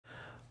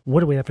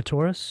What do we have for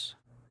Taurus?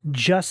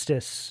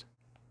 Justice.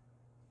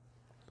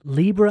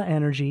 Libra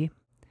energy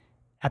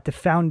at the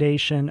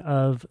foundation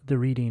of the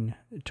reading,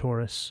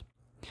 Taurus.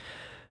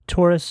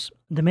 Taurus,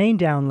 the main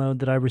download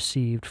that I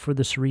received for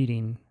this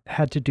reading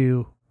had to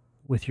do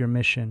with your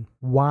mission,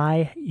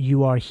 why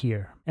you are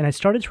here. And I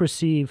started to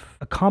receive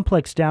a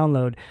complex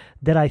download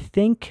that I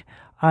think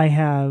I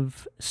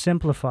have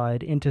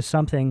simplified into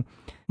something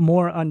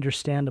more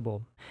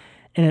understandable.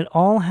 And it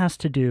all has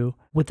to do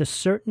with a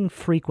certain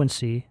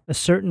frequency, a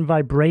certain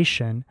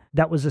vibration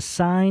that was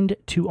assigned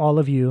to all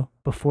of you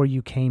before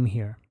you came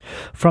here.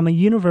 From a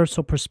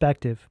universal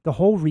perspective, the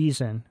whole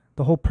reason,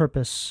 the whole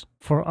purpose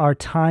for our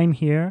time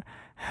here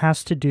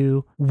has to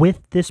do with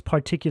this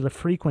particular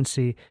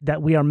frequency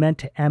that we are meant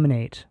to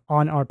emanate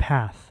on our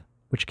path,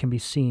 which can be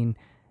seen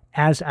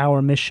as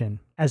our mission,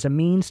 as a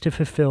means to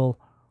fulfill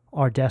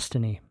our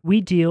destiny.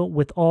 We deal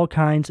with all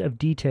kinds of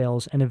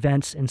details and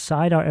events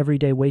inside our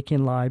everyday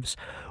waking lives,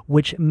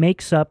 which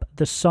makes up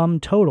the sum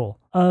total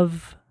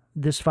of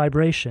this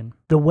vibration.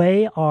 The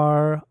way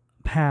our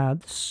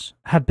paths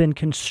have been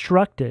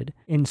constructed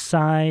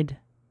inside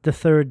the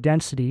third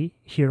density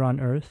here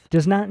on Earth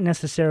does not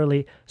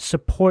necessarily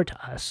support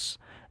us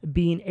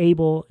being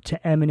able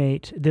to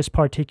emanate this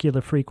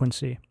particular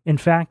frequency. In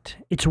fact,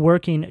 it's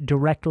working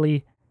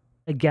directly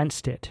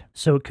against it.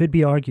 So it could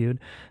be argued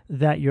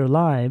that your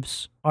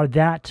lives are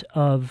that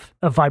of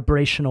a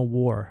vibrational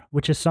war,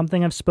 which is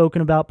something I've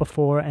spoken about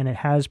before, and it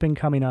has been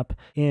coming up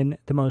in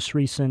the most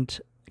recent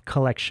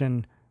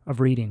collection of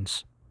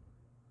readings.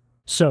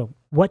 So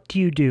what do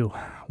you do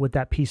with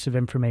that piece of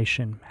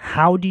information?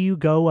 How do you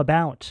go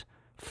about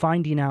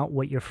finding out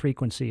what your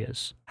frequency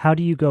is? How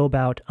do you go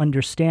about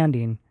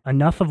understanding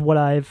enough of what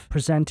I've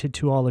presented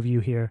to all of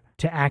you here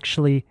to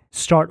actually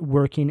start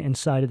working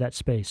inside of that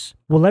space?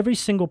 Well, every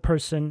single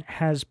person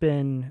has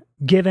been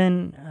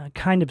given a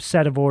kind of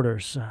set of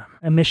orders,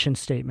 a mission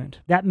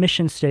statement. That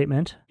mission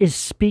statement is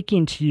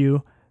speaking to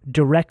you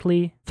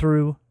directly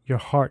through your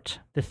heart,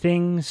 the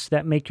things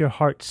that make your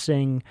heart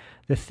sing,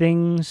 the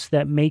things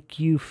that make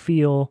you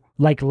feel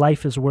like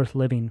life is worth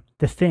living,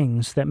 the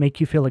things that make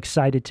you feel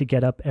excited to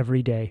get up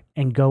every day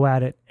and go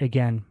at it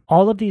again.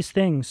 All of these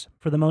things,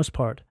 for the most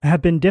part,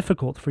 have been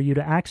difficult for you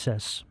to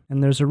access,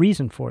 and there's a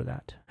reason for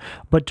that.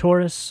 But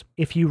Taurus,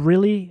 if you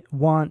really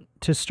want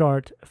to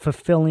start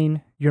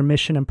fulfilling your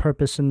mission and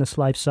purpose in this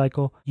life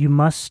cycle, you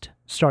must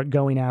start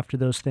going after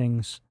those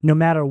things, no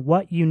matter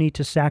what you need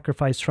to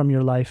sacrifice from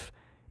your life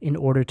in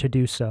order to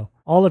do so.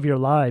 All of your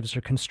lives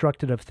are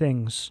constructed of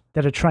things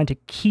that are trying to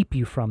keep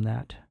you from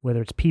that,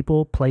 whether it's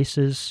people,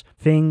 places,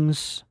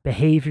 things,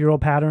 behavioral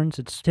patterns.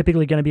 It's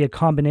typically going to be a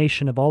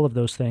combination of all of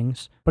those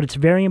things, but it's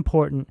very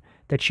important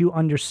that you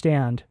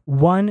understand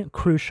one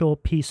crucial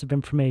piece of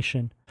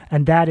information,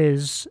 and that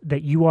is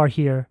that you are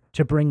here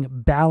to bring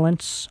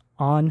balance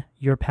on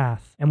your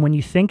path. And when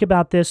you think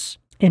about this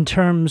in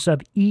terms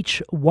of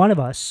each one of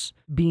us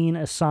being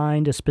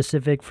assigned a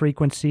specific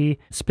frequency,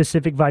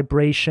 specific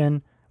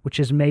vibration, which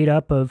is made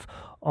up of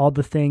all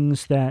the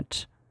things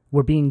that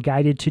we're being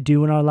guided to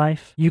do in our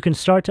life, you can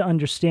start to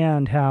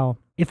understand how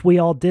if we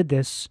all did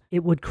this,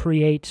 it would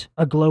create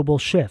a global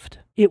shift.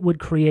 It would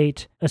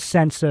create a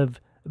sense of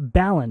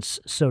balance,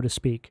 so to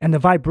speak. And the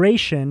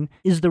vibration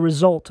is the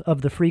result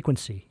of the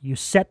frequency. You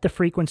set the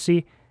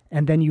frequency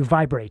and then you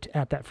vibrate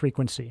at that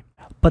frequency.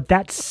 But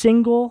that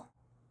single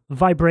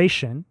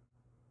vibration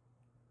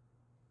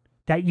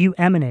that you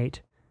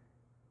emanate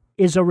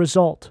is a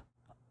result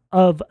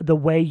of the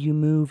way you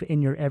move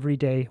in your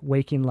everyday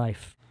waking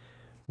life.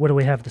 What do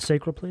we have? The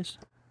sacral, please.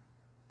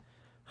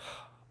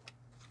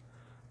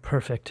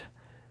 Perfect.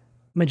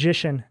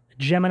 Magician,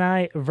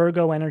 Gemini,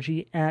 Virgo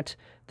energy at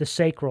the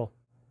sacral.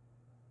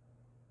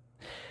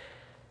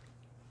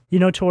 You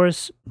know,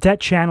 Taurus,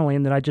 that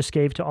channeling that I just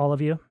gave to all of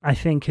you, I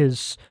think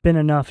has been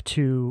enough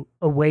to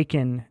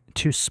awaken,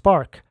 to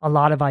spark a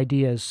lot of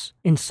ideas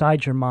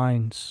inside your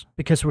minds,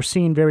 because we're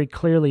seeing very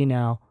clearly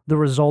now the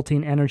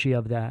resulting energy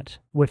of that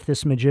with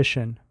this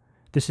magician.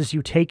 This is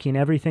you taking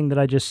everything that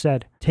I just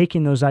said,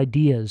 taking those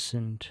ideas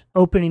and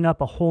opening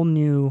up a whole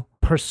new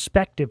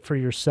perspective for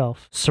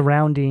yourself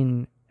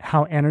surrounding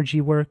how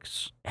energy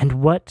works and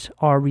what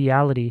our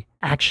reality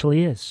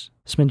actually is.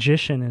 This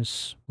magician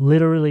is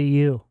literally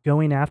you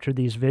going after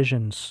these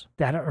visions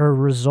that are a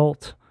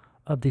result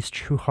of these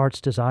true heart's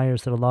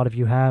desires that a lot of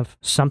you have.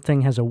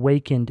 Something has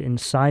awakened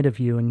inside of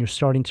you and you're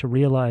starting to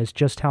realize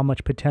just how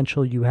much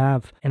potential you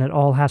have. And it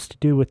all has to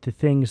do with the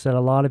things that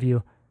a lot of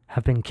you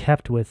have been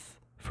kept with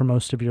for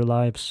most of your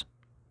lives.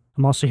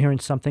 I'm also hearing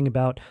something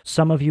about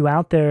some of you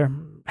out there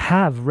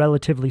have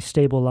relatively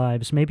stable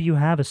lives. Maybe you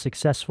have a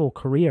successful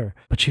career,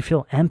 but you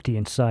feel empty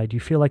inside. You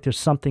feel like there's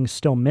something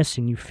still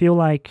missing. You feel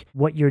like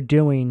what you're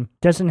doing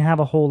doesn't have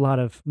a whole lot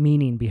of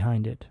meaning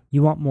behind it.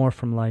 You want more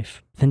from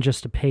life than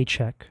just a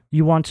paycheck.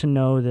 You want to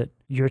know that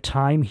your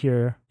time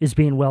here is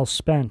being well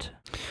spent,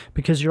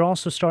 because you're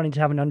also starting to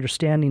have an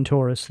understanding,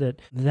 Taurus, that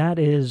that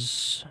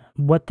is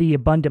what the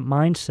abundant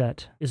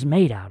mindset is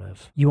made out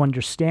of. You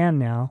understand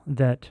now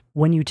that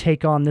when you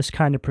take on this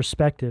kind of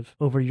perspective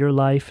over your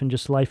life and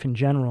just life in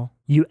general, general,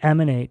 you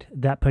emanate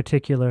that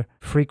particular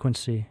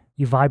frequency.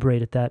 You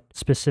vibrate at that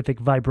specific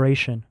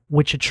vibration,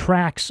 which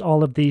attracts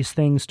all of these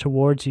things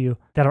towards you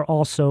that are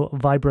also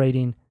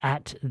vibrating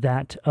at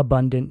that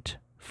abundant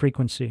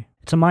frequency.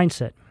 It's a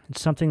mindset.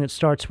 It's something that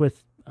starts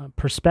with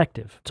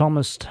perspective. It's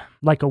almost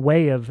like a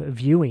way of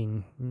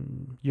viewing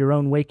your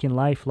own waking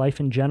life, life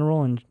in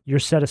general, and your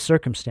set of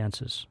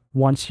circumstances.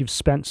 Once you've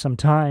spent some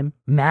time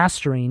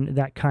mastering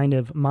that kind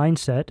of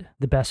mindset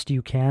the best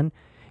you can,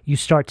 you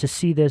start to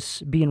see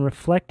this being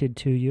reflected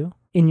to you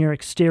in your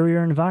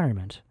exterior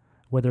environment,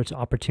 whether it's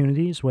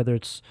opportunities, whether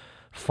it's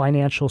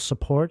financial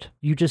support.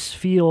 You just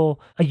feel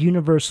a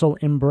universal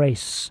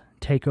embrace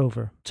take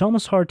over. It's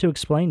almost hard to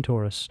explain,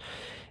 Taurus,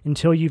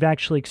 until you've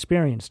actually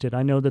experienced it.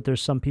 I know that there's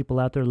some people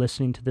out there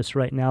listening to this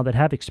right now that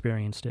have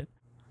experienced it.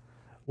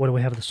 What do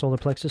we have at the solar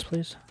plexus,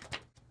 please?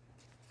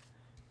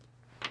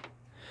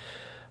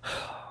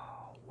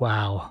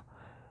 Wow.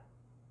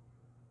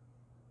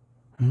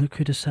 And look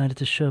who decided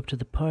to show up to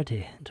the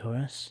party,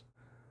 Taurus.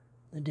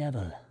 The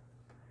devil.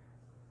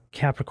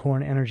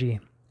 Capricorn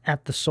energy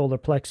at the solar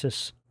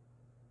plexus.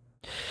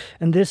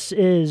 And this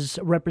is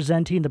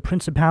representing the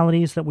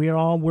principalities that we are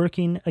all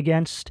working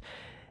against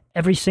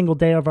every single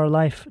day of our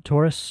life,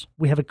 Taurus.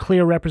 We have a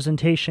clear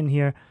representation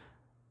here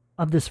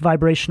of this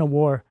vibrational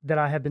war that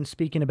I have been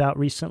speaking about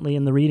recently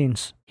in the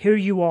readings. Here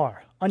you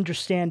are,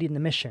 understanding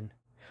the mission,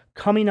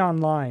 coming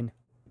online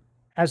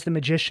as the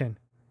magician,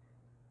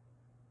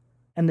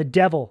 and the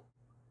devil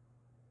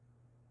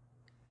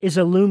is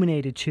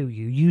illuminated to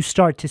you. You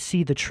start to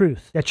see the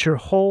truth, that your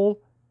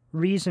whole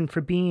reason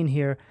for being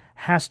here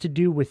has to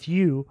do with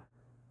you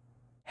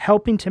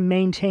helping to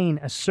maintain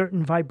a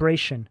certain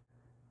vibration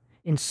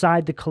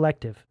inside the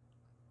collective,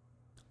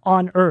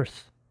 on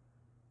Earth.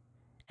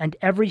 And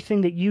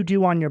everything that you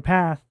do on your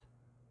path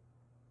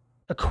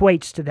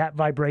equates to that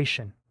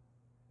vibration.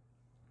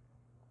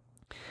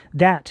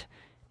 That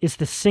is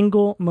the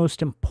single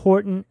most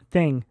important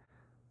thing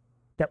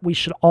that we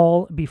should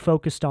all be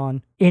focused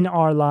on in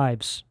our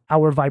lives,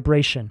 our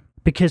vibration.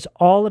 Because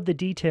all of the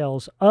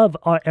details of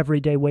our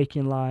everyday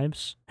waking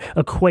lives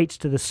equates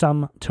to the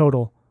sum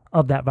total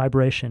of that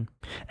vibration.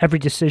 Every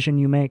decision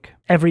you make,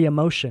 every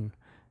emotion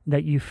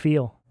that you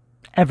feel,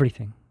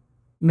 everything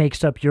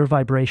makes up your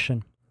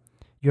vibration.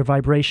 Your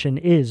vibration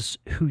is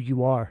who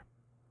you are.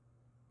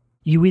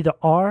 You either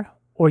are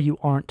or you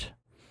aren't.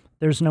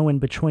 There's no in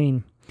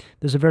between.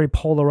 There's a very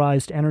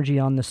polarized energy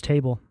on this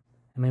table.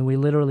 I mean, we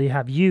literally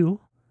have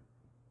you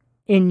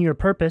in your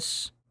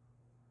purpose,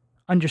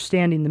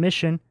 understanding the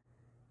mission,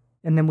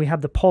 and then we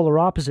have the polar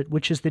opposite,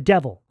 which is the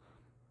devil,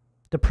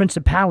 the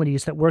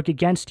principalities that work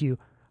against you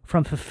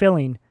from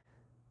fulfilling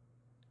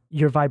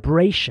your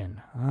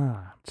vibration.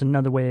 It's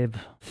another way of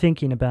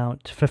thinking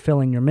about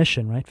fulfilling your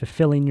mission, right?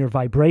 Fulfilling your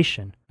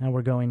vibration. Now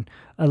we're going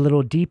a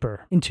little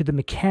deeper into the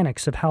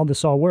mechanics of how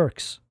this all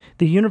works.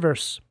 The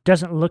universe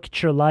doesn't look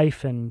at your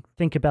life and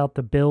think about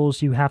the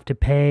bills you have to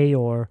pay,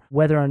 or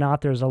whether or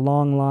not there's a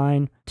long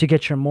line to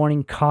get your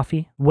morning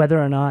coffee,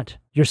 whether or not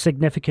your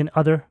significant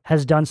other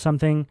has done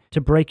something to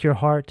break your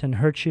heart and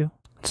hurt you.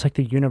 It's like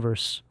the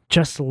universe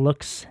just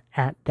looks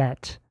at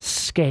that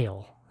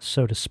scale,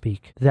 so to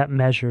speak, that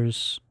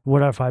measures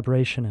what our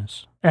vibration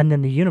is. And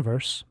then the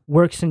universe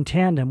works in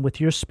tandem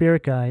with your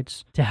spirit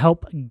guides to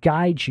help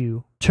guide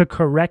you to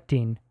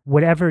correcting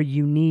whatever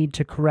you need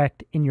to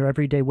correct in your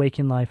everyday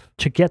waking life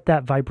to get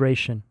that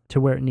vibration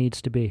to where it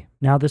needs to be.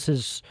 Now, this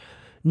is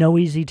no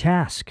easy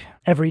task.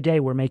 Every day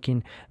we're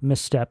making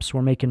missteps,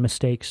 we're making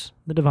mistakes.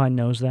 The divine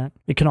knows that.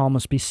 It can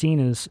almost be seen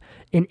as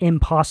an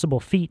impossible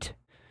feat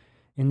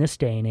in this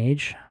day and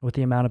age, with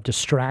the amount of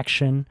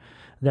distraction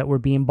that we're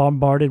being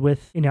bombarded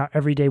with in our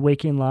everyday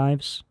waking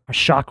lives, our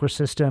chakra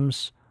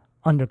systems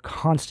under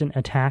constant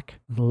attack,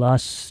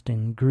 lust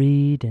and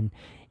greed and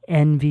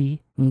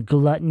envy and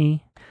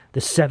gluttony,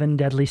 the 7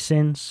 deadly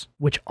sins,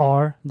 which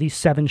are these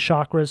 7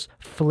 chakras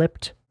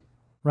flipped,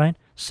 right?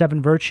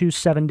 7 virtues,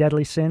 7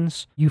 deadly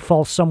sins. You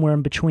fall somewhere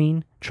in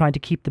between, trying to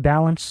keep the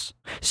balance.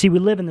 See, we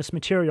live in this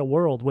material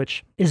world,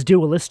 which is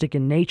dualistic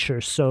in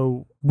nature,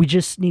 so we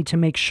just need to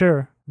make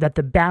sure that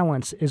the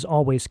balance is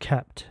always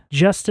kept.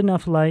 Just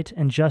enough light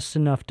and just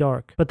enough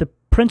dark. But the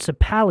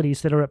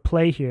principalities that are at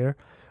play here,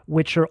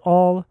 which are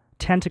all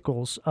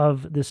tentacles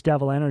of this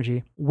devil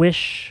energy,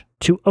 wish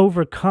to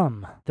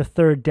overcome the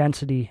 3rd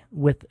density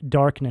with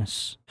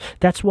darkness.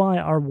 That's why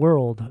our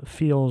world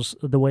feels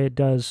the way it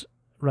does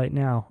right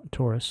now,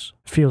 Taurus.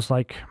 It feels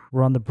like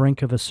we're on the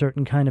brink of a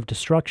certain kind of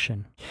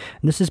destruction.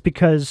 And this is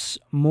because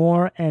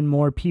more and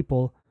more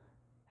people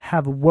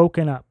have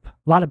woken up.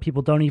 A lot of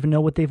people don't even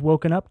know what they've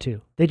woken up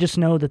to. They just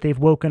know that they've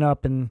woken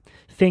up and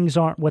things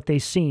aren't what they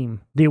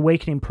seem. The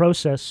awakening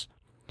process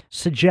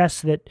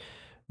suggests that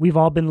we've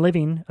all been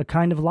living a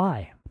kind of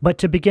lie. But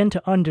to begin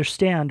to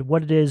understand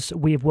what it is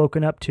we've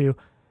woken up to,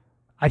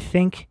 I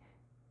think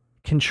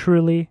can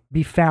truly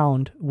be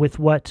found with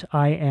what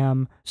I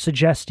am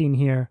suggesting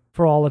here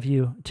for all of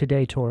you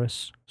today,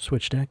 Taurus.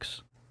 Switch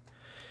decks.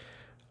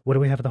 What do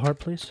we have at the heart,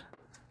 please?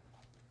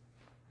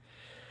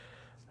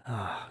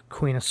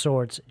 Queen of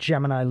Swords,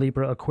 Gemini,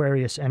 Libra,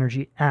 Aquarius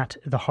energy at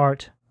the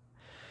heart.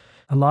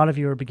 A lot of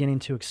you are beginning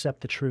to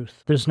accept the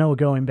truth. There's no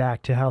going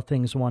back to how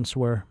things once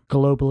were,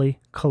 globally,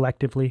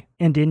 collectively,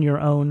 and in your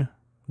own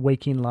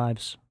waking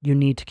lives. You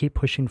need to keep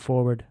pushing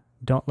forward.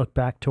 Don't look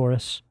back,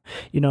 Taurus.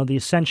 You know, the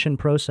ascension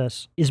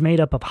process is made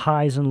up of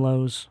highs and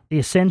lows. The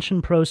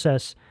ascension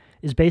process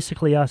is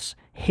basically us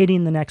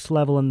hitting the next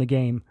level in the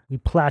game. We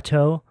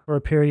plateau for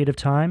a period of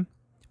time.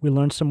 We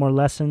learn some more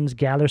lessons,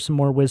 gather some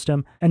more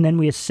wisdom, and then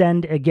we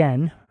ascend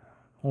again,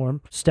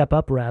 or step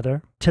up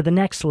rather, to the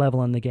next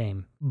level in the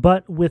game.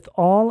 But with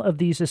all of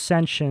these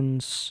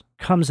ascensions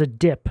comes a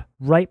dip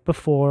right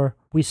before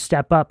we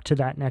step up to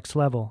that next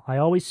level. I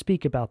always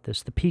speak about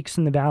this, the peaks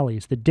and the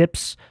valleys, the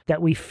dips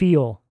that we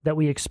feel, that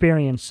we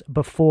experience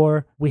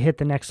before we hit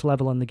the next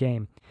level in the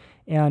game.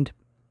 And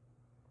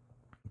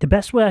the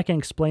best way I can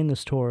explain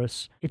this,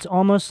 Taurus, it's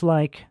almost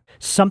like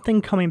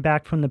something coming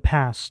back from the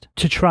past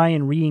to try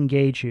and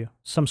re-engage you,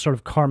 some sort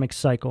of karmic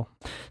cycle.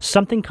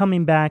 Something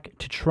coming back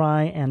to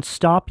try and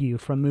stop you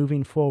from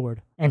moving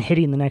forward and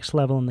hitting the next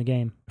level in the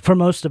game. For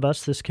most of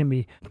us, this can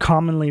be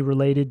commonly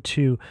related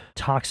to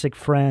toxic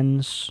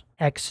friends,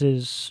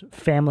 exes,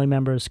 family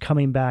members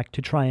coming back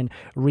to try and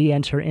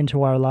re-enter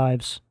into our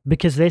lives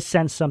because they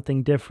sense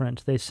something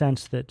different. They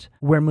sense that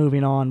we're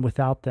moving on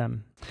without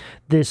them.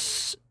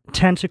 This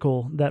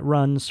tentacle that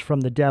runs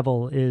from the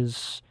devil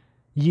is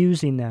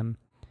using them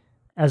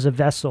as a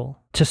vessel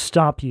to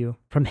stop you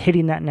from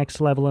hitting that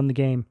next level in the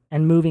game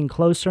and moving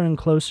closer and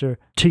closer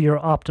to your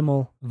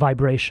optimal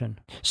vibration.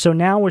 So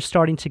now we're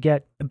starting to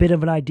get a bit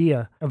of an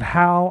idea of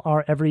how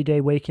our everyday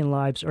waking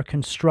lives are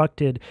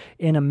constructed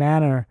in a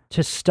manner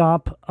to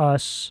stop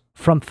us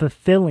from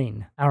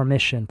fulfilling our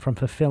mission, from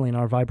fulfilling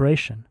our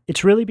vibration.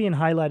 It's really being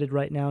highlighted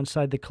right now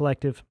inside the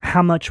collective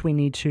how much we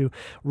need to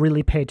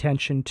really pay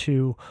attention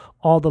to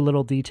all the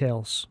little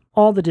details,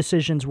 all the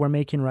decisions we're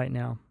making right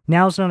now.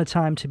 Now's not a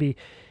time to be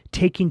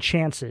taking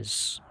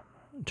chances,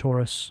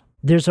 Taurus.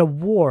 There's a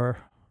war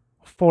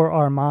for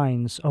our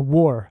minds, a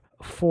war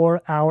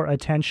for our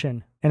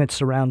attention, and it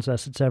surrounds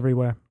us. It's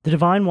everywhere. The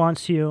divine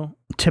wants you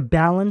to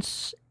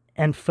balance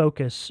and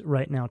focus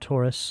right now,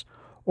 Taurus.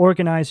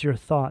 Organize your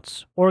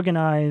thoughts.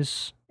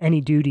 Organize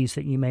any duties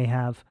that you may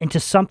have into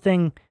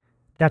something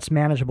that's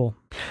manageable.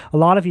 A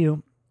lot of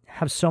you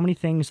have so many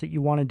things that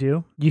you want to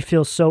do. You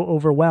feel so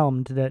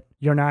overwhelmed that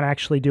you're not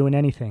actually doing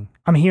anything.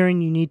 I'm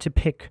hearing you need to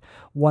pick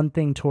one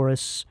thing,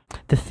 Taurus,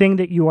 the thing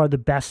that you are the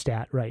best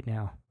at right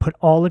now. Put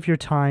all of your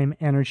time,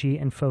 energy,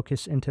 and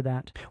focus into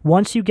that.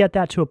 Once you get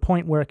that to a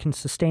point where it can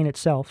sustain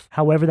itself,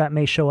 however that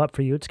may show up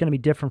for you, it's going to be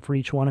different for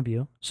each one of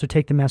you. So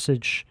take the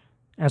message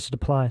as it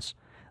applies.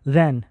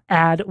 Then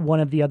add one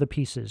of the other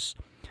pieces.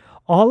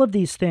 All of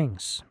these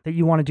things that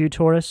you want to do,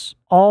 Taurus,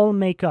 all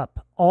make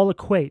up, all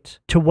equate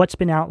to what's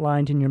been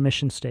outlined in your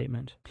mission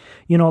statement.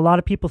 You know, a lot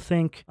of people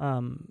think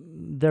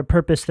their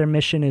purpose, their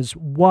mission is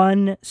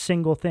one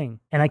single thing.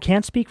 And I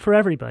can't speak for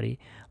everybody,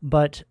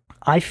 but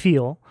I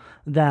feel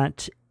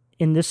that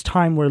in this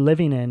time we're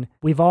living in,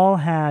 we've all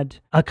had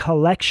a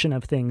collection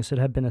of things that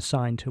have been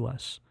assigned to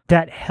us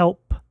that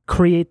help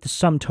create the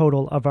sum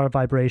total of our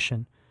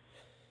vibration.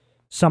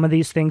 Some of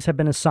these things have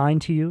been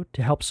assigned to you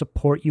to help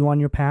support you on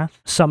your path.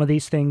 Some of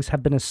these things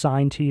have been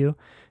assigned to you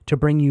to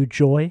bring you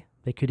joy.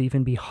 They could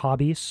even be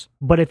hobbies.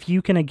 But if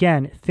you can,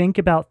 again, think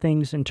about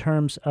things in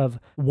terms of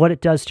what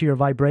it does to your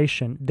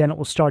vibration, then it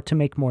will start to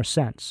make more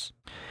sense.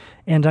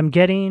 And I'm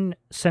getting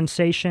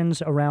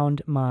sensations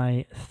around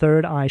my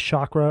third eye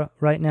chakra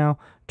right now,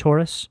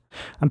 Taurus.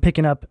 I'm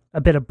picking up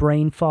a bit of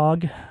brain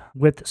fog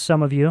with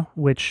some of you,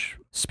 which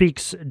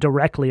speaks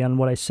directly on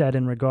what I said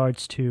in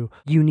regards to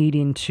you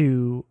needing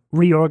to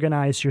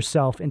reorganize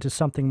yourself into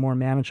something more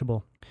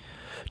manageable.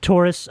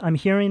 Taurus, I'm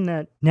hearing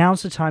that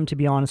now's the time to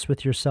be honest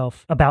with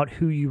yourself about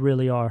who you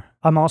really are.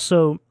 I'm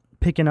also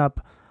picking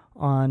up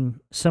on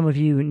some of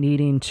you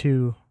needing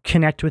to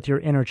connect with your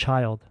inner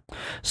child.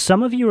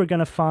 Some of you are going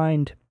to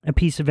find a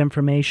piece of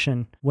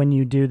information when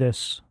you do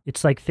this.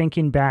 It's like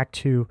thinking back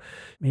to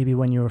maybe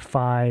when you were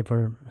 5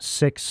 or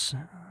 6,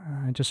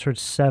 I just heard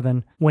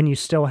 7, when you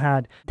still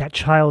had that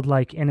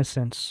childlike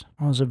innocence.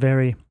 It was a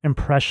very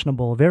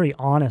impressionable, very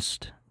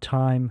honest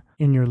time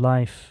in your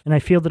life. And I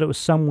feel that it was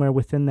somewhere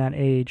within that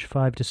age,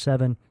 5 to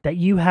 7, that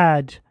you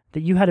had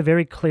a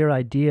very clear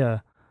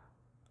idea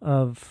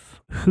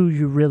of who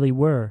you really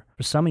were.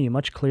 For some of you,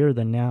 much clearer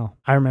than now.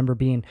 I remember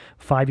being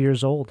 5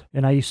 years old,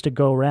 and I used to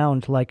go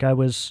around like I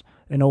was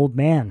an old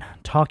man,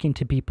 talking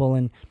to people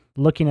and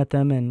looking at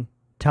them and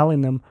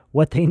telling them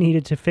what they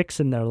needed to fix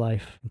in their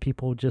life. And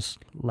people would just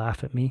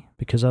laugh at me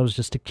because I was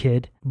just a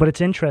kid. But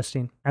it's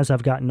interesting, as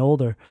I've gotten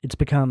older, it's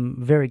become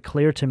very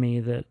clear to me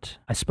that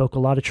I spoke a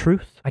lot of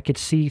truth. I could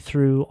see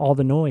through all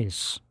the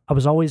noise. I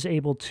was always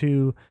able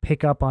to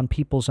pick up on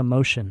people's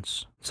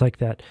emotions. It's like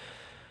that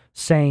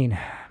saying,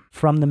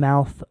 from the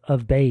mouth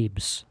of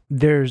babes.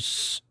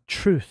 There's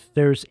truth,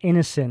 there's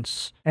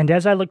innocence. And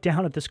as I look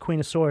down at this Queen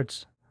of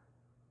Swords,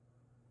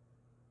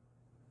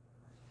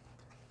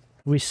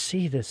 we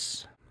see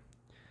this,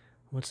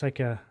 what's like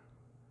a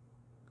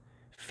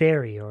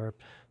fairy or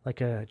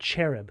like a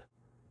cherub,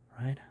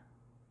 right?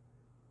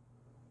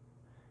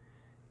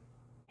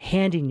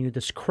 Handing you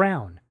this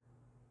crown.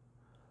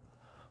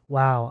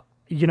 Wow.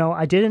 You know,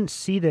 I didn't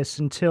see this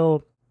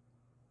until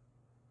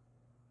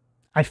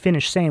I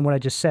finished saying what I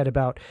just said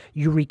about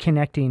you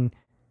reconnecting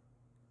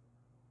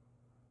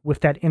with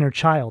that inner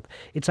child.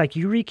 It's like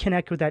you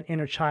reconnect with that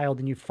inner child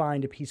and you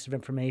find a piece of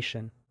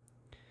information.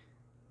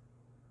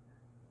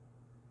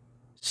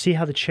 See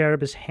how the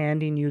cherub is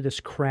handing you this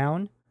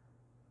crown?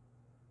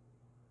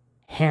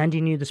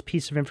 Handing you this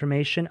piece of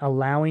information,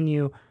 allowing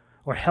you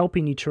or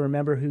helping you to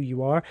remember who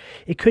you are.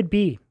 It could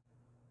be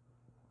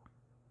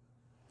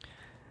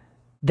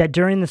that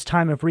during this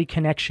time of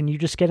reconnection, you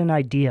just get an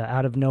idea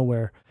out of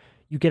nowhere.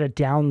 You get a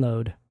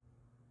download.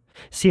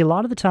 See, a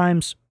lot of the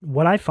times,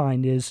 what I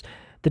find is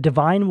the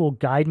divine will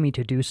guide me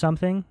to do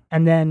something,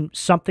 and then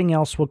something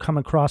else will come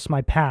across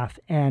my path,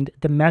 and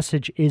the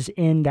message is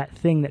in that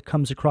thing that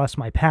comes across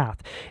my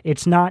path.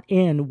 It's not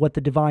in what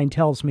the divine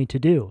tells me to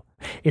do.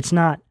 It's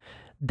not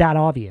that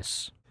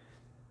obvious.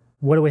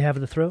 What do we have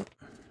at the throat?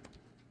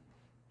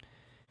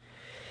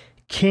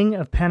 King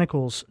of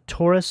Pentacles,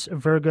 Taurus,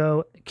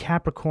 Virgo,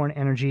 Capricorn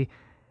energy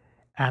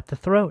at the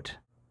throat.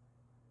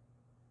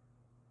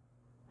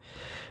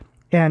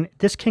 And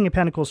this King of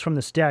Pentacles from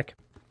this deck,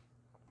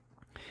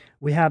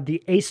 we have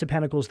the Ace of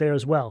Pentacles there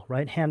as well,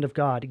 right? Hand of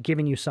God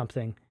giving you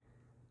something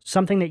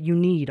that you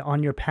need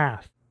on your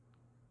path.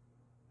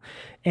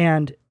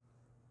 And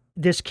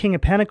this King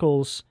of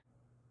Pentacles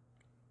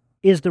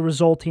is the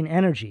resulting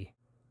energy.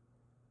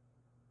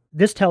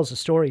 This tells a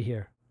story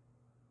here.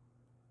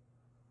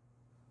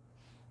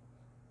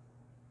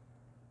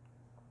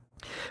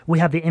 We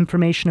have the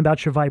information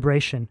about your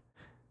vibration,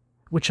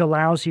 which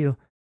allows you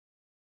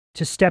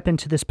to step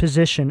into this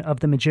position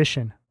of the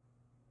magician,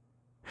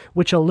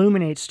 which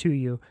illuminates to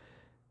you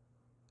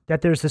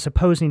that there's this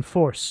opposing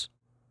force,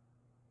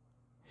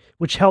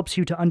 which helps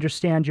you to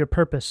understand your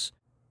purpose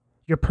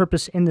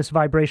in this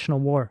vibrational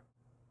war.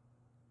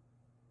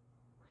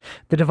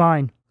 The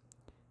divine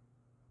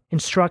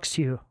instructs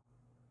you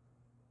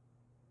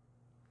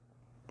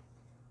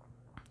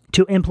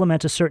to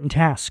implement a certain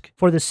task.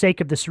 For the sake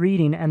of this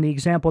reading and the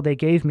example they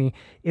gave me,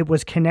 it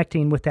was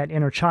connecting with that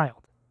inner child,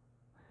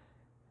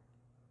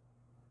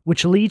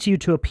 which leads you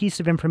to a piece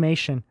of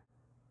information.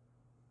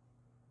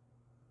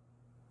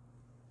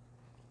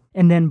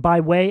 And then by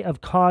way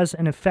of cause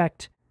and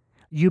effect,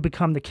 you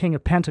become the King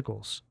of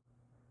Pentacles.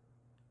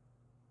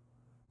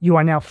 You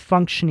are now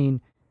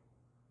functioning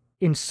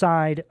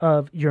inside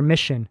of your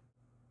mission,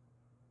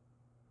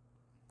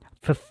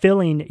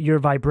 fulfilling your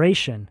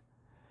vibration.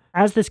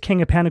 As this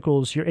King of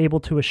Pentacles, you're able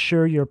to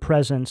assure your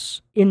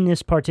presence in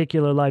this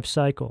particular life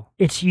cycle.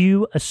 It's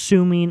you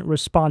assuming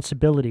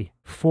responsibility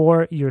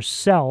for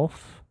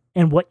yourself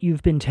and what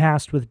you've been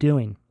tasked with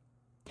doing.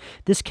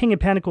 This King of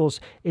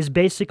Pentacles is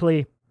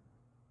basically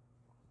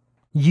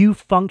you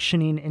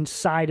functioning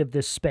inside of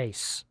this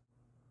space.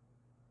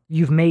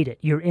 You've made it.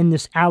 You're in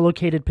this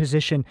allocated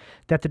position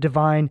that the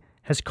divine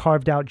has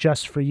carved out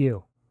just for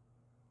you.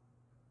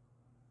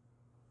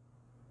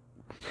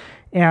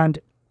 And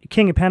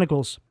King of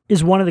Pentacles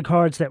is one of the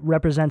cards that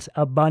represents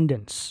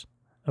abundance,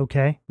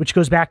 okay? Which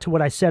goes back to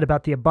what I said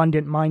about the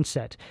abundant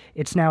mindset.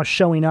 It's now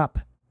showing up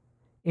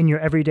in your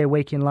everyday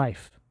waking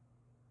life.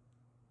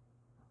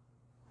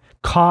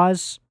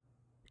 Cause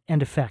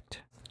and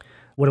effect.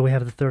 What do we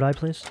have at the third eye,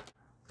 please?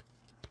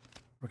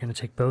 We're going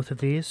to take both of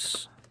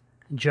these.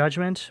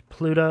 Judgment,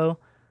 Pluto,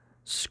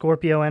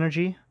 Scorpio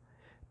energy,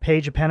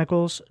 Page of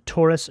Pentacles,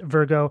 Taurus,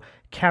 Virgo,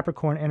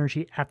 Capricorn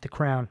energy at the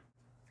crown.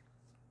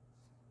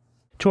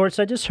 Taurus,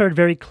 I just heard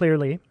very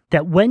clearly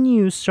that when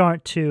you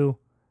start to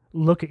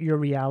look at your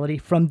reality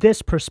from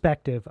this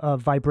perspective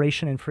of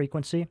vibration and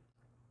frequency,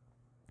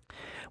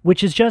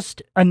 which is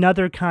just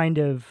another kind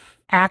of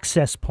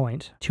access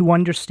point to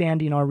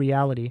understanding our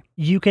reality,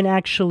 you can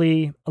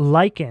actually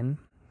liken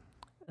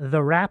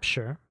the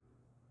rapture,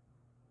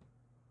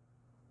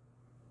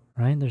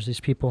 right? There's these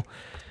people,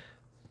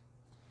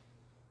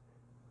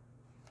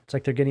 it's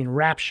like they're getting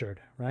raptured,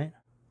 right?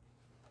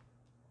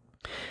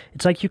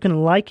 It's like you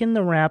can liken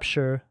the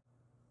rapture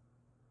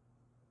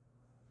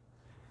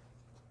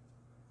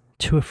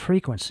to a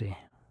frequency,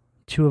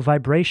 to a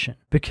vibration.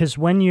 Because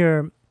when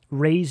you're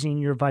raising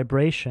your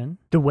vibration,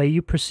 the way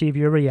you perceive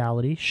your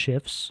reality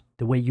shifts.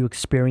 The way you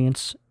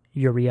experience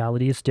your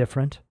reality is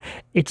different.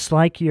 It's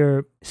like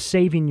you're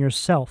saving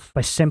yourself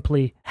by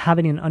simply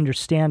having an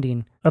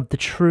understanding of the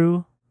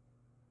true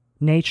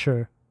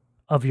nature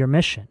of your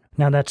mission.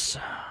 Now that's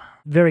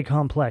very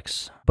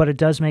complex, but it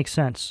does make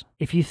sense.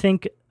 If you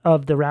think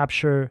of the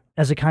rapture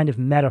as a kind of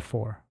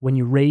metaphor, when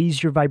you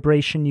raise your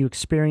vibration, you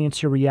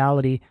experience your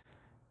reality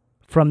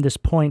from this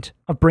point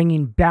of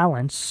bringing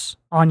balance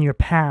on your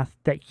path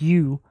that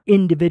you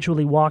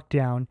individually walk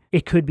down.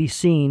 It could be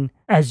seen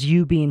as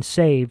you being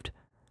saved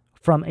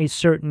from a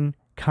certain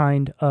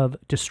kind of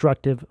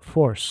destructive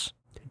force,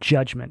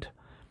 judgment.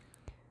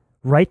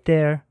 Right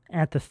there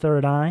at the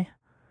third eye,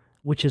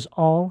 which is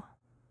all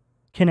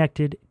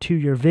connected to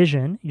your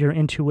vision, your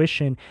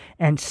intuition,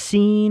 and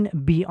seeing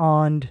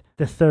beyond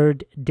the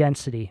third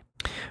density.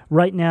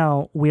 Right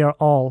now, we are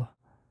all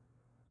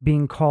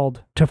being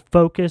called to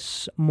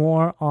focus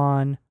more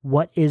on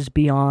what is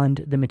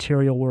beyond the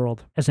material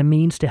world as a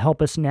means to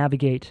help us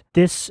navigate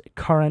this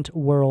current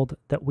world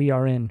that we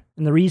are in.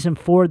 And the reason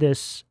for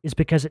this is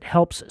because it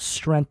helps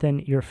strengthen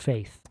your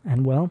faith.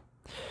 And well,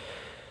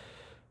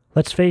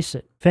 let's face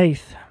it,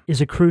 faith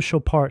is a crucial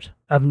part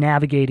of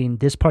navigating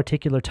this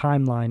particular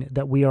timeline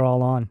that we are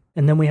all on.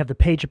 And then we have the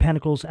Page of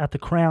Pentacles at the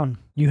crown.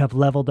 You have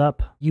leveled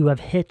up. You have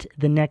hit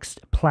the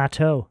next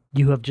plateau.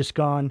 You have just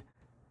gone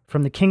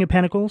from the King of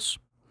Pentacles,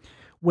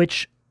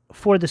 which,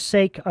 for the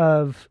sake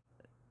of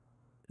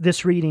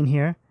this reading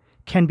here,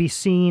 can be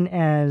seen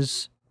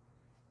as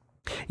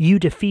you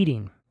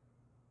defeating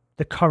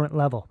the current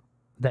level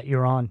that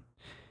you're on.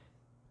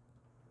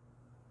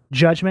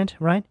 Judgment,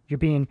 right? You're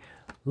being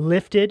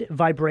lifted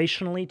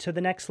vibrationally to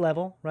the next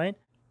level, right?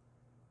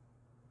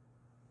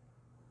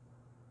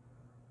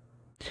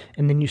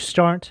 And then you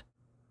start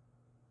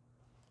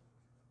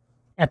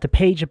at the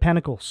Page of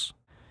Pentacles.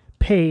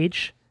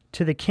 Page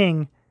to the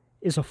King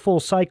is a full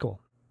cycle.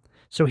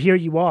 So here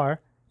you are,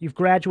 you've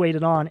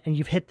graduated on, and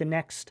you've hit the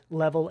next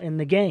level in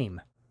the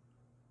game.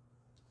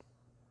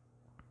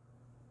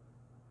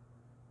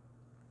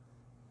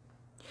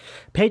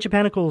 Page of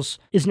Pentacles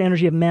is an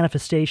energy of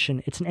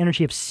manifestation. It's an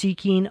energy of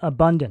seeking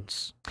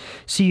abundance.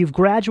 So you've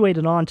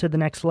graduated on to the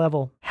next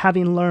level,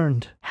 having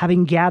learned,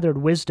 having gathered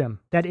wisdom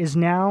that is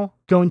now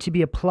going to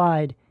be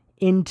applied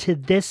into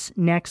this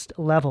next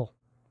level.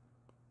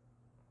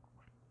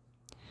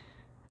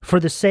 For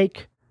the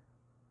sake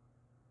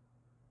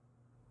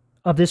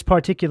of this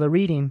particular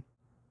reading,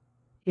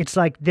 it's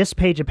like this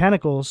Page of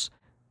Pentacles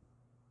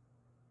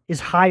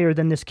is higher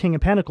than this King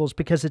of Pentacles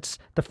because it's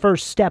the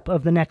first step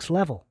of the next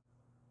level.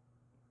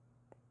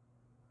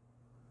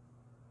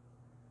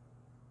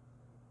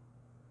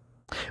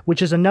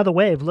 Which is another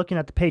way of looking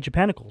at the Page of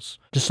Pentacles.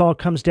 This all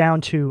comes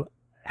down to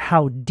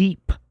how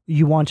deep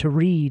you want to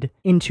read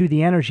into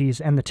the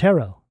energies and the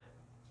tarot.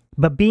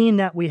 But being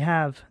that we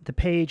have the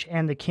Page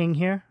and the King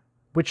here,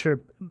 which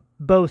are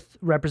both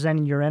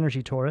representing your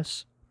energy,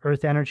 Taurus,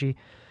 Earth energy,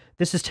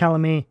 this is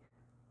telling me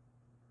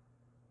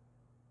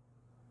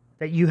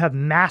that you have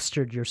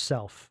mastered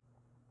yourself,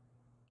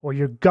 or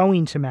you're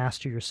going to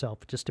master yourself.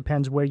 It just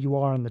depends where you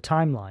are on the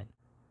timeline.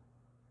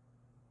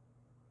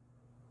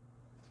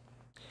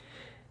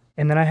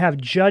 And then I have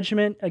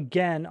Judgment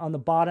again on the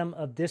bottom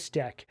of this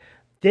deck.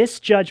 This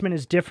Judgment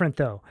is different,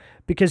 though,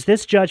 because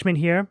this Judgment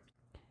here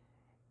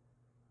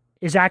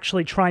is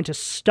actually trying to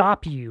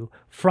stop you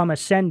from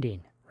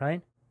ascending,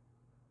 right?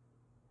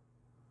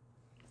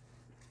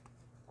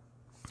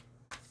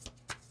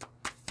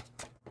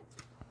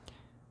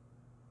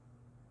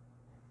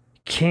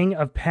 King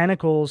of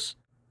Pentacles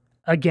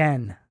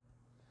again,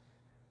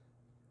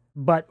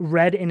 but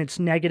red in its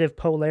negative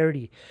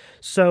polarity.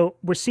 So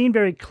we're seeing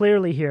very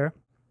clearly here,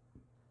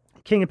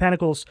 King of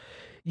Pentacles,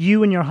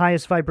 you in your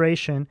highest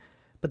vibration,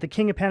 but the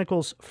King of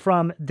Pentacles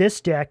from this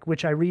deck,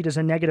 which I read as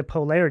a negative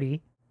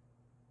polarity,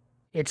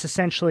 it's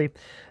essentially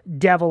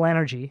devil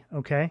energy,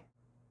 okay,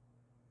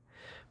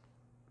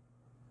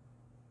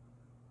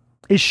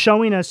 is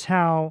showing us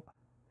how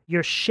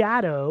your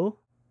shadow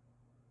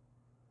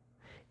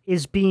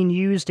is being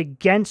used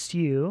against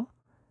you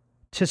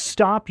to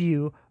stop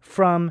you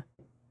from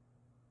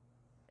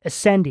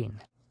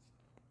ascending.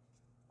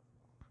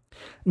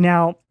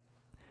 Now,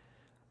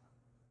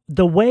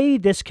 the way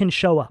this can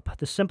show up,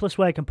 the simplest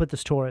way I can put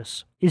this,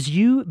 Taurus, is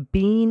you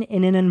being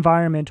in an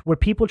environment where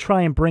people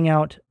try and bring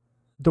out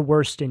the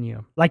worst in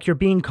you. Like you're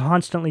being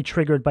constantly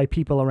triggered by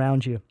people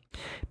around you.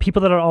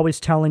 People that are always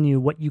telling you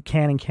what you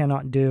can and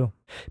cannot do.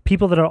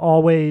 People that are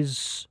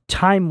always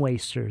time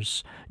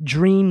wasters,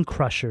 dream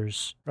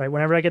crushers, right?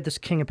 Whenever I get this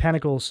King of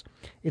Pentacles,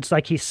 it's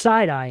like he's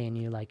side-eyeing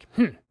you like,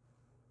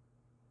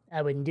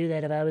 I wouldn't do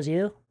that if I was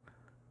you.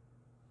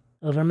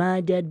 Over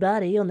my dead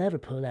body, you'll never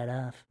pull that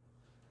off.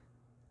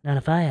 Not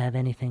if I have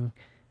anything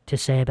to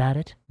say about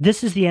it.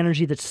 This is the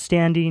energy that's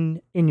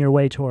standing in your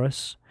way,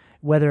 Taurus.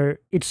 Whether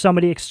it's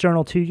somebody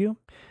external to you,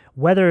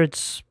 whether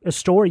it's a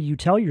story you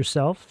tell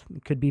yourself,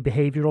 it could be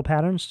behavioral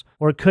patterns,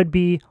 or it could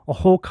be a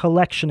whole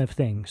collection of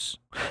things.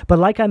 But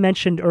like I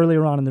mentioned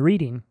earlier on in the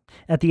reading,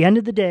 at the end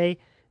of the day,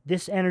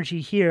 this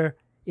energy here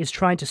is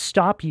trying to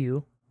stop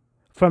you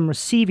from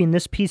receiving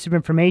this piece of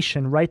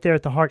information right there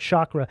at the heart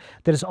chakra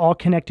that is all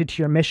connected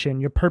to your mission,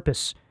 your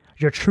purpose,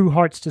 your true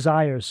heart's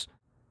desires.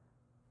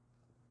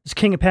 This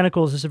King of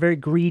Pentacles is a very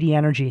greedy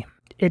energy.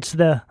 It's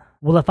the,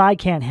 well, if I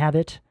can't have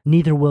it,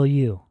 neither will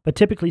you. But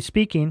typically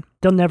speaking,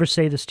 they'll never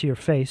say this to your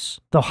face.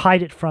 They'll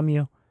hide it from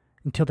you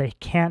until they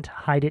can't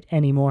hide it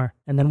anymore.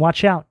 And then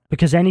watch out,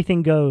 because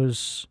anything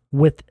goes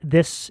with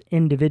this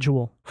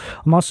individual.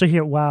 I'm also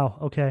here, wow,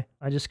 okay.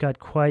 I just got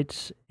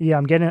quite, yeah,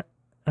 I'm getting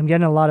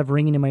a lot of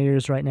ringing in my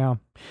ears right now.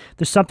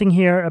 There's something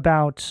here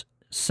about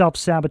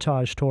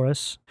self-sabotage,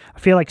 Taurus. I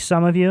feel like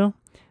some of you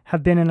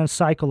have been in a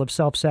cycle of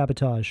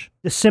self-sabotage.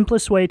 The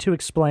simplest way to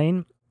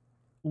explain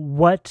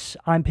what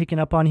I'm picking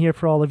up on here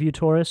for all of you,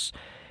 Taurus,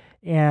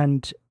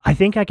 and I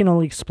think I can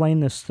only explain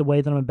this the way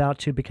that I'm about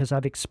to because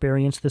I've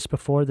experienced this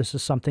before. This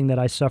is something that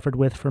I suffered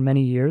with for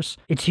many years.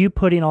 It's you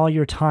putting all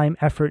your time,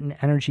 effort, and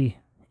energy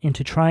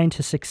into trying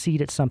to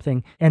succeed at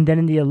something. And then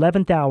in the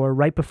 11th hour,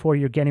 right before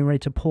you're getting ready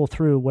to pull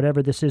through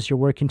whatever this is you're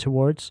working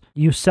towards,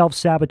 you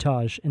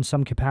self-sabotage in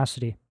some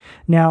capacity.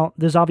 Now,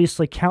 there's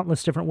obviously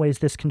countless different ways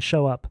this can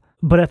show up.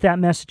 But if that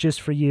message is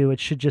for you,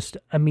 it should just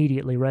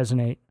immediately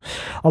resonate.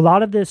 A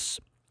lot of this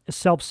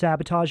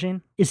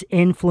self-sabotaging is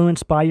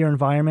influenced by your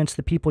environments,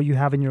 the people you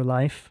have in your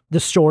life, the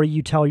story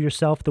you tell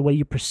yourself, the way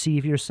you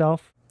perceive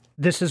yourself.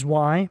 This is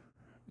why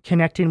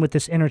connecting with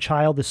this inner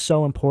child is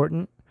so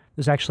important.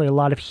 There's actually a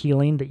lot of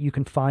healing that you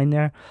can find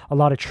there, a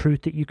lot of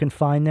truth that you can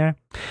find there.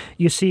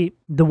 You see,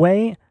 the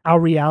way our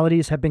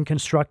realities have been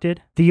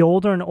constructed, the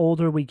older and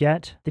older we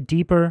get, the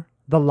deeper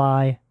the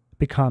lie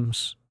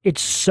becomes.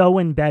 It's so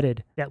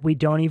embedded that we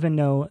don't even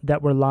know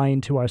that we're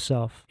lying to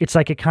ourselves. It's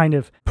like a kind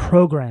of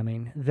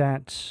programming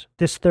that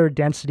this third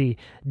density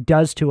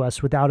does to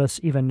us without us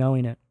even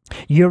knowing it.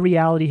 Your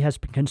reality has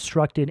been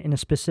constructed in a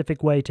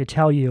specific way to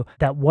tell you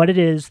that what it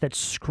is that's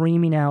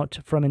screaming out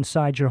from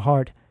inside your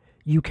heart,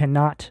 you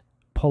cannot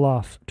pull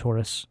off,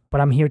 Taurus. But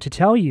I'm here to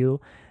tell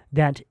you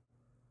that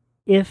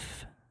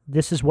if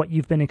this is what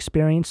you've been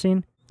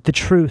experiencing, the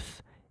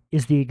truth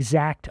is the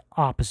exact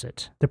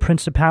opposite. The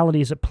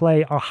principalities at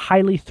play are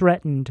highly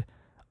threatened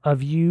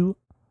of you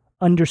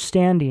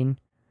understanding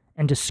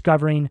and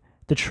discovering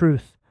the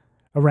truth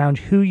around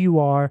who you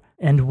are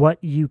and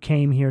what you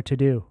came here to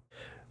do.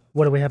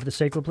 What do we have at the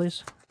sacral,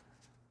 please?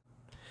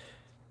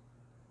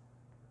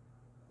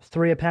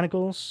 Three of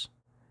Pentacles,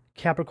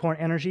 Capricorn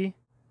energy,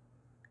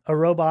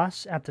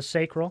 Erebos at the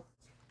sacral.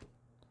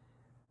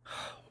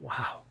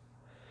 Wow.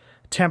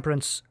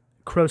 Temperance,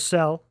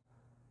 Crocel,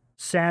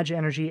 Sag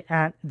energy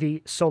at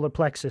the solar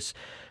plexus.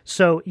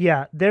 So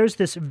yeah, there's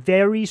this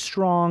very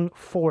strong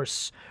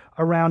force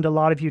around a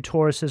lot of you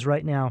Tauruses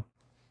right now.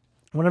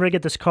 Whenever I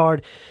get this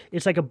card,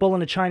 it's like a bull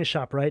in a china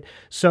shop, right?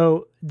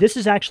 So this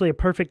is actually a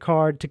perfect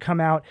card to come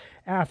out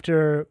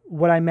after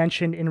what I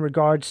mentioned in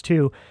regards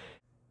to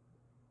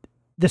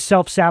the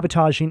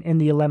self-sabotaging in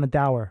the 11th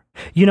hour.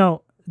 You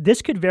know,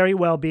 this could very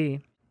well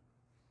be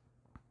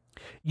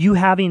you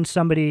having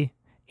somebody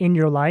in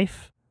your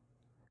life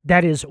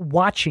that is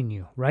watching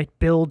you, right,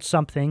 build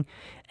something,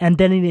 and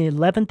then in the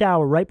 11th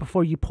hour, right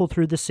before you pull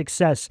through the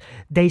success,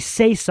 they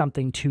say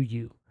something to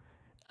you.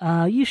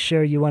 Are you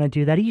sure you want to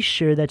do that? Are you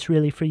sure that's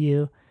really for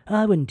you?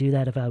 I wouldn't do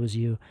that if I was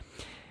you.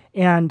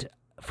 And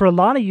for a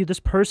lot of you, this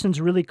person's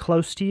really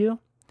close to you.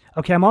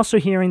 Okay, I'm also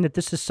hearing that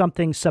this is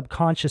something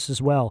subconscious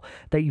as well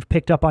that you've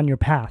picked up on your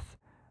path,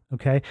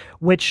 okay,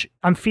 which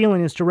I'm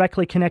feeling is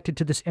directly connected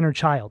to this inner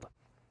child.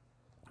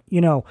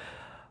 You know,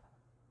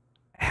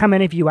 how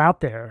many of you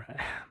out there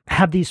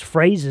have these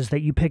phrases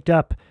that you picked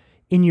up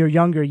in your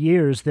younger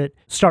years that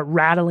start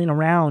rattling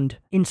around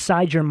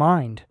inside your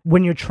mind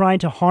when you're trying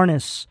to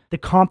harness the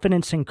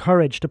confidence and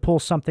courage to pull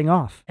something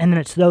off? And then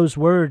it's those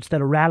words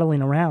that are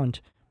rattling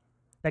around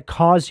that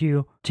cause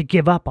you to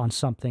give up on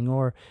something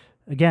or,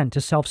 again,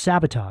 to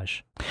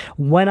self-sabotage.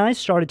 When I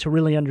started to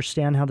really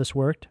understand how this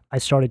worked, I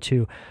started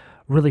to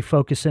really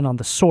focus in on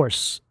the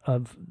source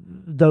of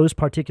those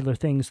particular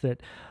things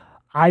that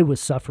I was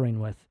suffering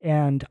with.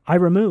 And I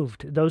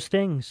removed those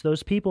things,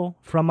 those people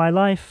from my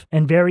life.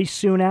 And very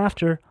soon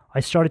after, I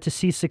started to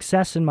see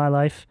success in my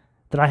life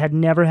that I had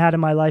never had in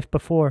my life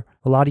before.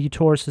 A lot of you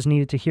Tauruses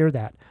needed to hear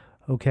that,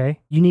 okay?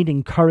 You need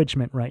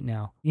encouragement right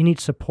now. You need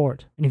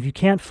support. And if you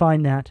can't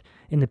find that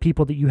in the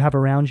people that you have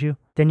around you,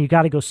 then you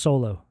got to go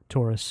solo,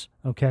 Taurus,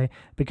 okay?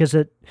 Because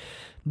at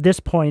this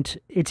point,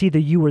 it's either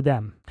you or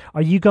them.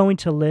 Are you going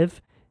to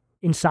live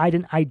inside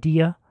an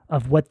idea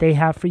of what they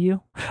have for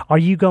you? Are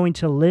you going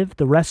to live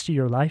the rest of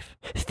your life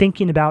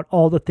thinking about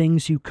all the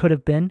things you could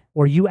have been?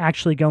 Or are you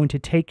actually going to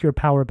take your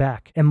power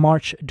back and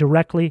march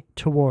directly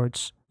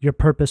towards your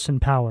purpose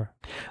and power?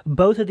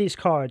 Both of these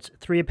cards,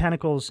 Three of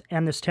Pentacles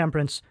and this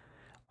Temperance,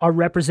 are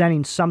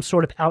representing some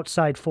sort of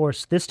outside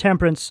force. This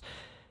Temperance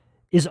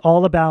is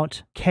all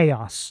about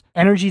chaos,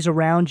 energies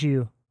around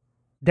you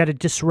that are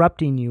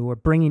disrupting you or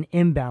bringing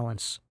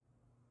imbalance.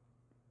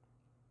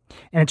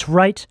 And it's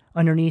right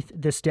underneath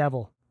this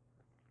Devil.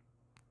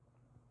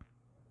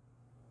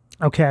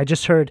 Okay, I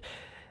just heard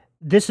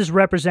this is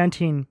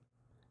representing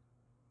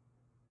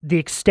the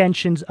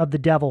extensions of the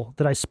devil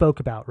that I spoke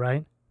about,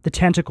 right? The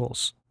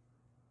tentacles,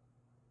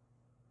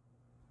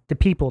 the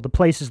people, the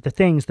places, the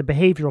things, the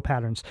behavioral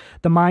patterns,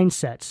 the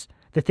mindsets,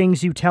 the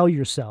things you tell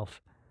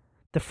yourself,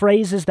 the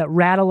phrases that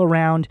rattle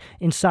around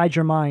inside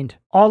your mind.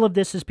 All of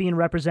this is being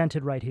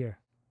represented right here.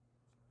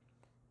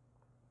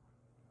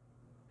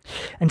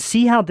 And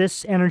see how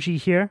this energy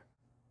here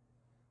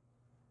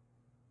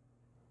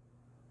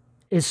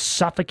is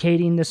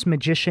suffocating this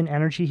magician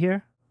energy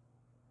here,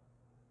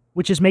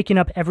 which is making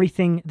up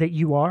everything that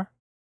you are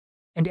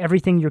and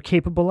everything you're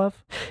capable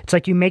of. It's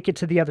like you make it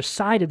to the other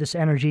side of this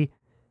energy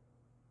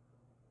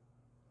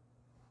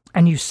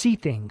and you see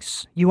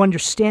things, you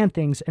understand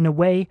things in a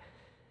way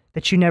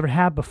that you never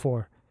have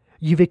before.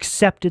 You've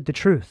accepted the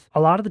truth.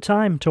 A lot of the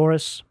time,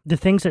 Taurus, the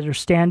things that are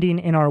standing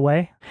in our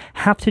way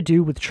have to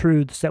do with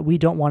truths that we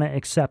don't want to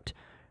accept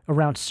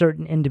around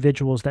certain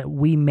individuals that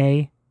we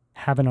may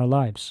have in our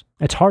lives.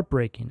 It's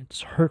heartbreaking.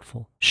 It's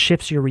hurtful.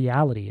 Shifts your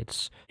reality.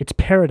 It's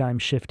paradigm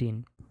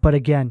shifting. But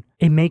again,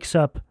 it makes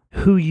up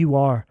who you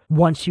are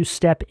once you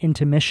step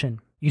into mission.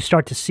 You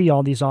start to see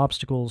all these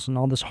obstacles and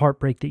all this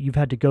heartbreak that you've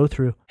had to go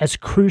through as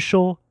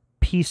crucial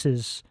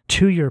pieces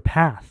to your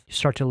path. You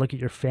start to look at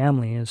your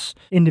family as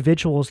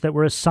individuals that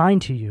were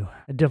assigned to you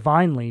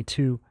divinely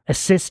to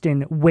assist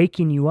in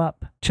waking you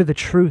up to the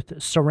truth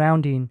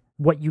surrounding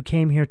what you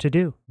came here to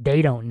do.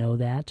 They don't know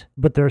that,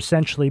 but they're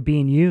essentially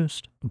being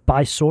used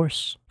by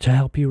Source to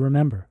help you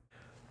remember.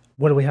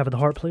 What do we have at the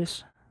heart,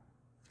 please?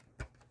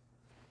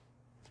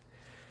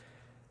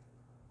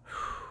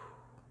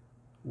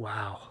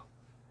 Wow.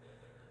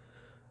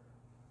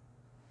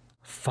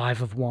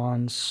 5 of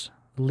Wands,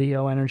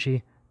 Leo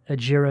energy,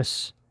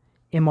 Aegirus,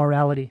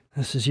 immorality.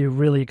 This is you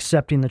really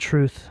accepting the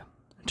truth,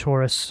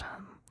 Taurus.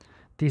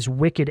 These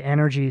wicked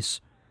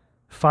energies,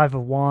 5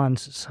 of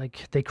Wands, it's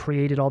like they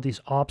created all these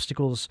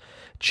obstacles,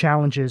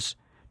 challenges,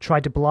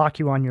 tried to block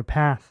you on your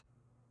path.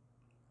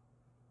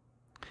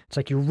 It's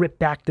like you rip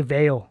back the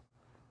veil,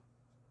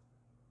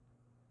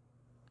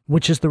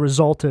 which is the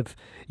result of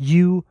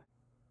you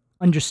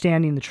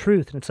understanding the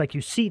truth. And it's like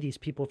you see these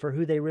people for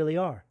who they really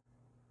are.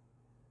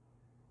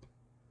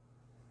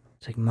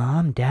 It's like,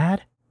 Mom,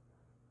 Dad,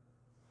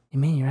 you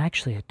mean you're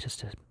actually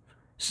just a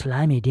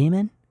slimy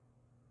demon?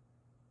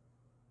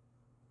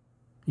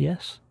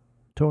 Yes,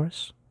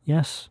 Taurus,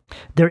 yes.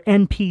 They're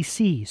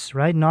NPCs,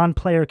 right?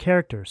 Non-player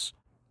characters.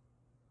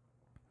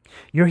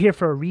 You're here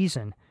for a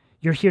reason.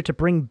 You're here to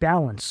bring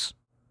balance.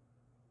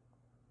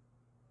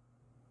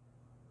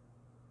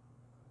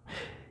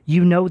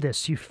 You know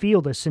this. You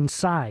feel this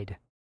inside.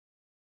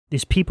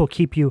 These people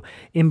keep you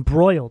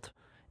embroiled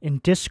in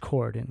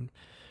discord and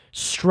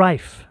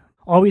strife,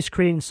 always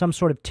creating some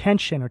sort of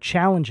tension or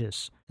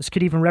challenges. This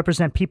could even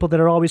represent people that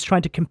are always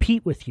trying to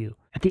compete with you.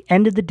 At the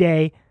end of the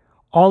day,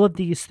 all of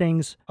these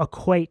things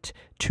equate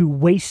to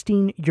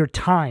wasting your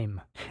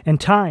time.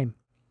 And time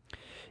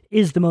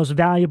is the most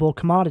valuable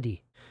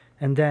commodity.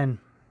 And then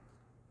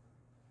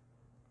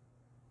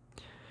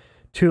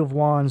 2 of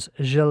Wands,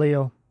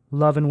 Agilio,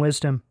 love and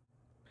wisdom,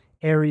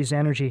 Aries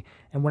energy.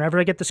 And whenever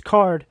I get this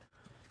card,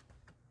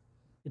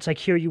 it's like,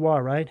 here you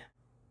are, right?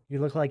 You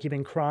look like you've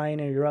been crying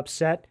or you're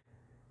upset.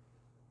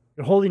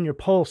 You're holding your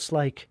pulse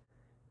like,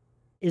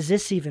 is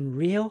this even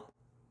real?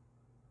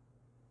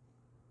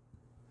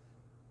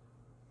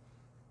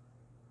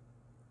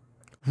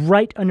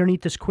 Right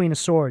underneath this Queen of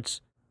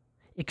Swords,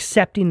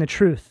 accepting the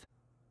truth.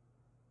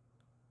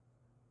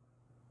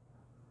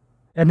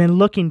 And then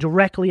looking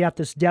directly at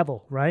this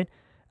devil, right?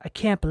 I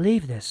can't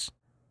believe this.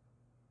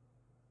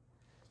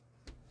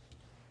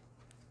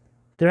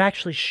 They're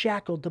actually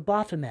shackled to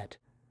Baphomet.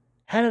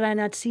 How did I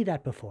not see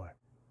that before?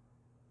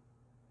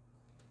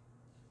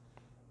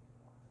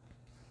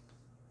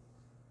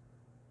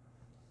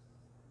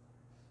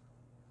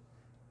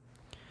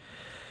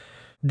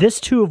 This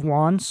 2 of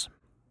Wands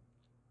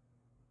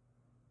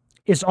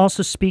is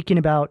also speaking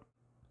about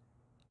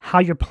how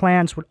your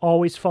plans would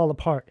always fall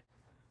apart.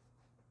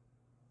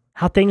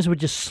 How things would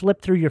just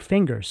slip through your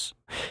fingers.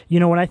 You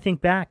know, when I think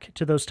back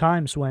to those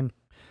times when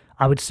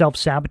I would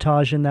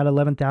self-sabotage in that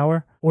 11th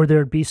hour, or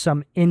there'd be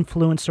some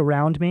influence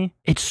around me,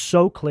 it's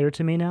so clear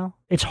to me now.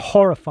 It's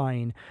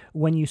horrifying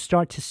when you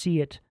start to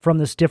see it from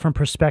this different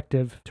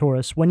perspective,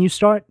 Taurus. When you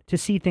start to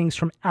see things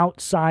from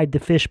outside the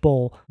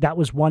fishbowl that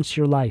was once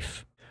your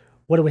life.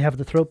 What do we have at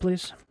the throat,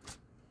 please?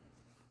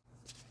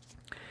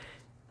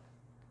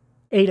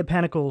 8 of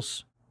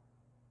Pentacles,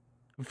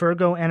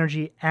 Virgo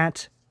energy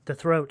at the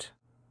throat.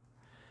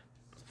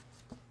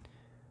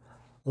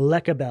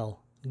 Lekabel,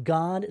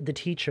 God the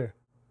teacher.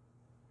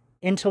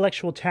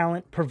 Intellectual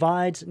talent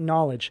provides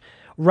knowledge.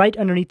 Right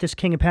underneath this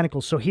King of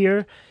Pentacles. So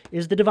here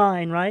is the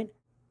divine, right?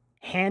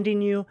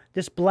 Handing you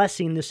this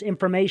blessing, this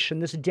information,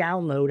 this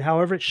download,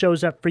 however it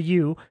shows up for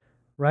you,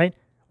 right?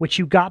 Which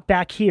you got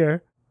back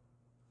here.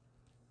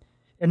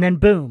 And then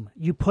boom,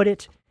 you put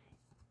it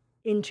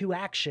into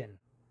action.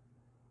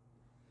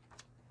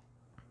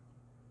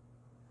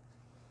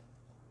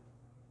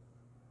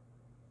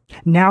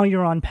 Now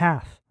you're on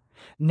path.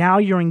 Now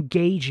you're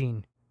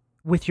engaging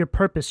with your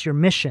purpose, your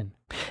mission.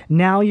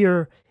 Now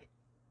you're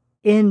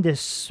in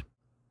this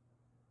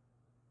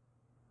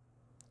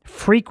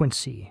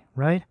frequency,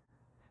 right?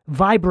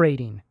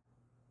 Vibrating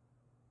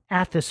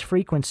at this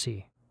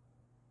frequency.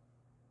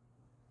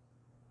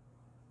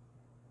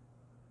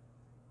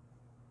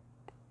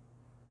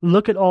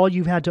 Look at all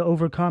you've had to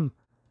overcome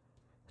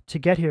to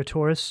get here,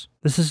 Taurus.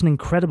 This is an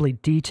incredibly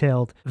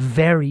detailed,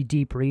 very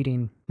deep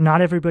reading.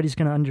 Not everybody's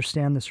going to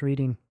understand this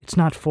reading. It's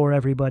not for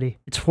everybody.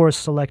 It's for a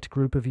select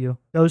group of you.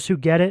 Those who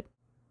get it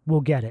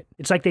will get it.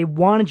 It's like they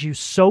wanted you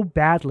so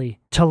badly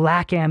to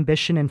lack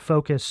ambition and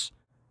focus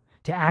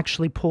to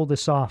actually pull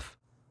this off.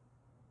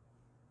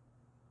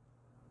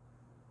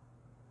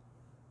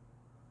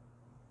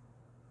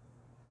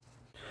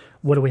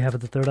 What do we have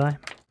at the third eye?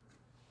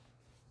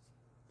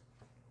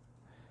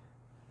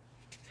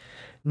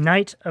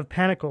 Knight of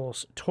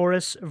Pentacles,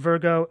 Taurus,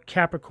 Virgo,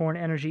 Capricorn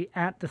energy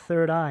at the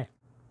third eye.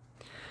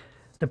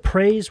 The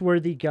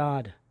praiseworthy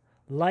God,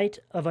 light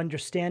of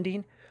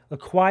understanding,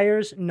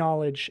 acquires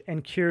knowledge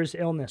and cures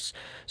illness.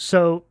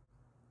 So,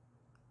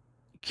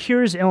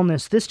 cures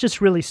illness, this just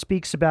really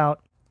speaks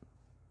about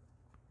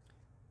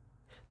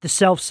the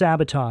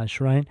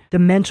self-sabotage, right? The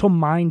mental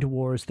mind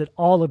wars that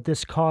all of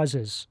this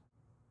causes.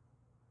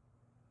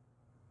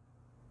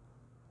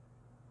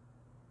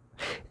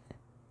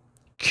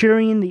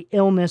 Curing the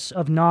illness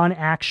of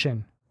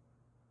non-action,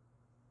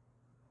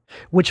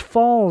 which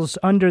falls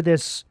under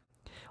this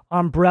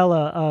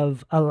umbrella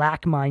of a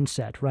lack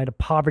mindset, right? A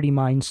poverty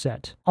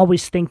mindset.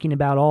 Always thinking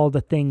about all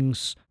the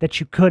things that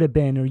you could have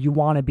been or you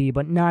want to be,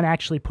 but not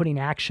actually putting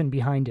action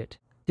behind it.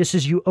 This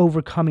is you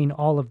overcoming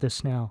all of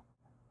this now.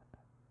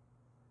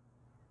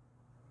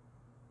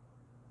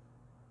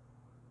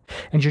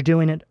 And you're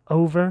doing it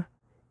over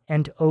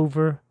and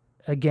over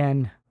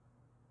again.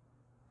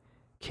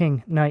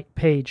 King, knight,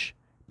 page,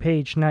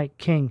 page, knight,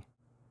 king,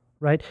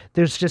 right?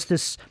 There's just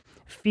this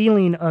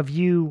feeling of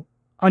you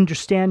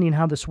understanding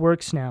how this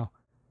works now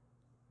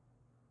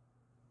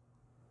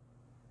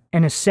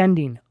and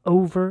ascending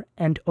over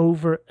and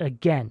over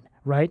again,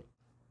 right?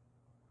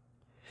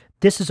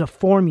 This is a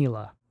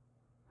formula.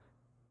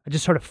 I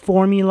just heard a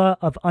formula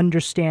of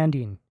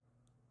understanding.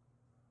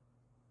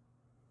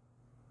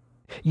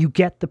 You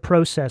get the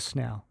process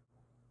now.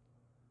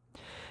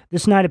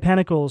 This Knight of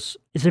Pentacles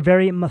is a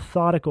very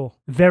methodical,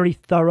 very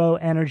thorough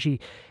energy,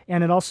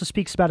 and it also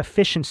speaks about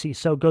efficiency.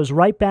 So it goes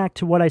right back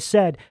to what I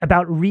said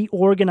about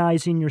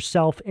reorganizing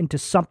yourself into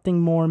something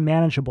more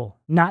manageable,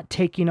 not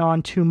taking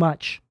on too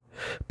much.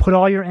 Put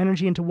all your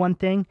energy into one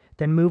thing,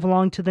 then move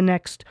along to the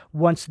next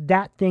once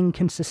that thing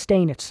can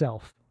sustain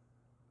itself.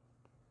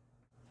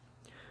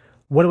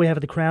 What do we have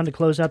at the crown to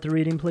close out the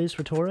reading, please,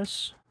 for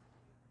Taurus?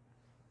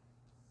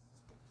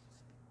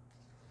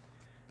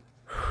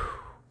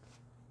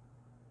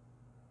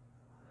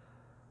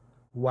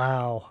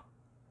 Wow.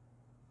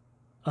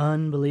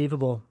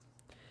 Unbelievable.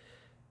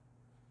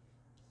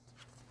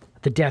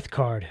 The Death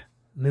card.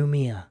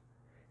 Mumia.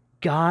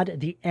 God,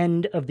 the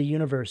end of the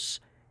universe.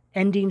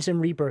 Endings and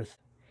rebirth.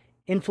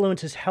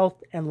 Influences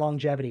health and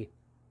longevity.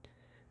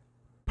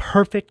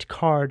 Perfect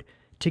card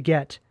to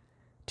get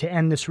to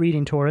end this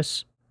reading,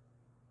 Taurus.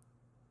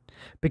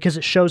 Because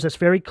it shows us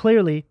very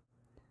clearly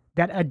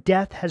that a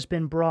death has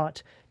been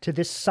brought to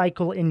this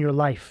cycle in your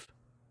life.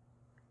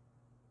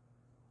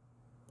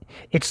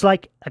 It's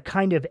like a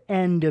kind of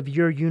end of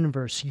your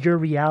universe, your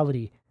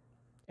reality,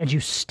 and you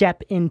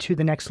step into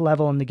the next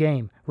level in the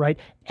game, right?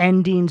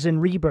 Endings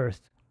and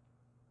rebirth.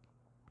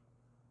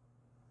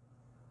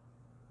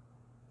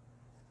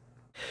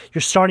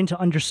 You're starting to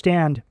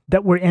understand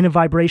that we're in a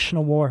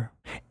vibrational war,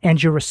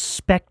 and you're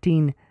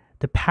respecting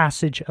the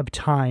passage of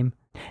time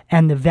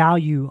and the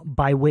value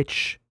by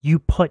which you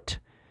put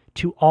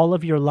to all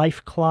of your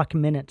life clock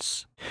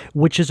minutes,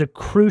 which is a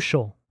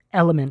crucial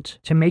element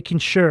to making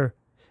sure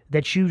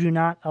that you do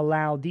not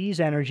allow these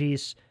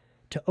energies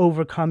to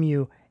overcome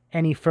you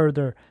any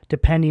further,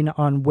 depending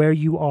on where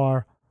you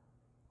are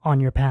on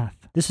your path.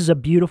 This is a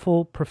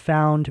beautiful,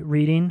 profound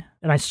reading,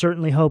 and I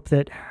certainly hope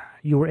that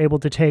you were able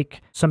to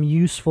take some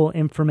useful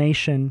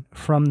information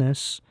from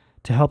this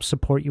to help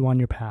support you on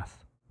your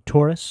path.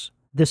 Taurus,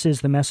 this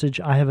is the message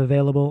I have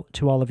available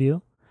to all of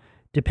you,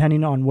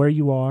 depending on where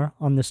you are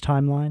on this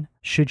timeline,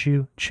 should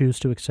you choose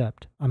to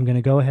accept. I'm going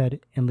to go ahead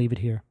and leave it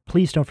here.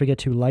 Please don't forget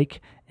to like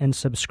and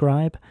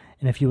subscribe,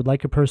 and if you would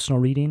like a personal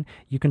reading,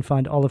 you can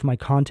find all of my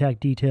contact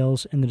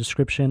details in the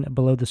description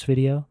below this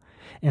video.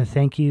 And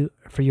thank you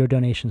for your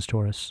donations,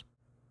 Taurus.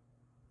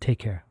 Take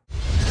care.